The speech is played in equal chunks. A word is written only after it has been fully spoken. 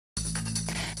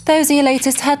Those are your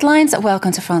latest headlines.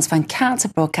 Welcome to France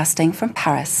 24, broadcasting from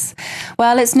Paris.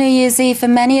 Well, it's New Year's Eve for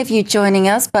many of you joining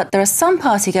us, but there are some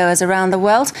partygoers around the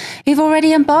world who've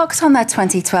already embarked on their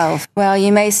 2012. Well,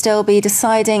 you may still be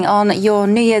deciding on your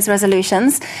New Year's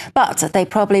resolutions, but they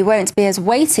probably won't be as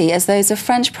weighty as those of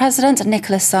French President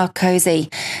Nicolas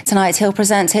Sarkozy. Tonight, he'll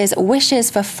present his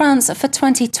wishes for France for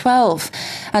 2012.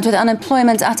 And with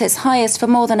unemployment at its highest for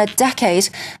more than a decade,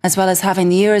 as well as having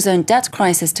the Eurozone debt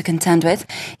crisis to contend with,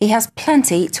 he has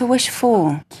plenty to wish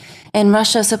for. In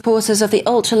Russia, supporters of the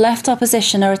ultra-left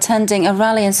opposition are attending a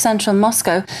rally in central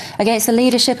Moscow against the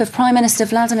leadership of Prime Minister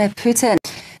Vladimir Putin.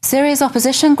 Syria's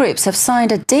opposition groups have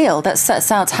signed a deal that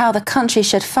sets out how the country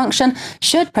should function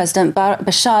should President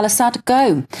Bashar al-Assad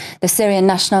go. The Syrian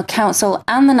National Council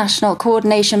and the National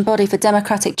Coordination Body for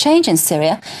Democratic Change in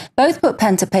Syria both put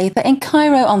pen to paper in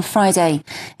Cairo on Friday.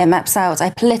 It maps out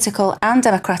a political and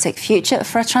democratic future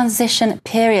for a transition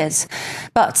period.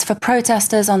 But for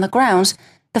protesters on the ground,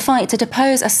 the fight to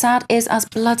depose Assad is as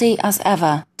bloody as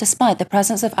ever, despite the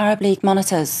presence of Arab League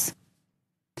monitors.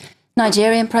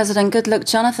 Nigerian President Goodluck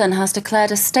Jonathan has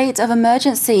declared a state of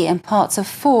emergency in parts of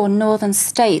 4 northern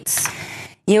states.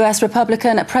 US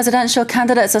Republican presidential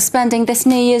candidates are spending this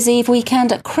New Year's Eve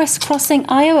weekend crisscrossing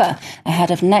Iowa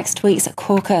ahead of next week's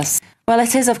caucus. Well,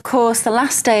 it is, of course, the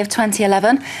last day of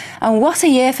 2011, and what a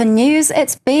year for news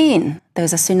it's been. There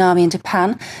was a tsunami in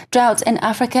Japan, drought in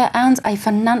Africa, and a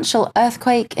financial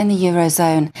earthquake in the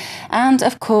Eurozone. And,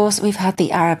 of course, we've had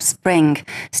the Arab Spring,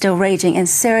 still raging in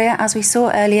Syria, as we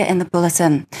saw earlier in the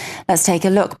bulletin. Let's take a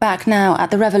look back now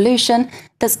at the revolution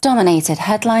that's dominated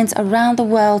headlines around the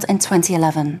world in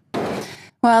 2011.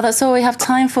 Well, that's all we have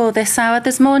time for this hour.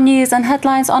 There's more news and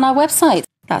headlines on our website.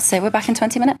 That's it. We're back in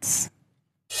 20 minutes.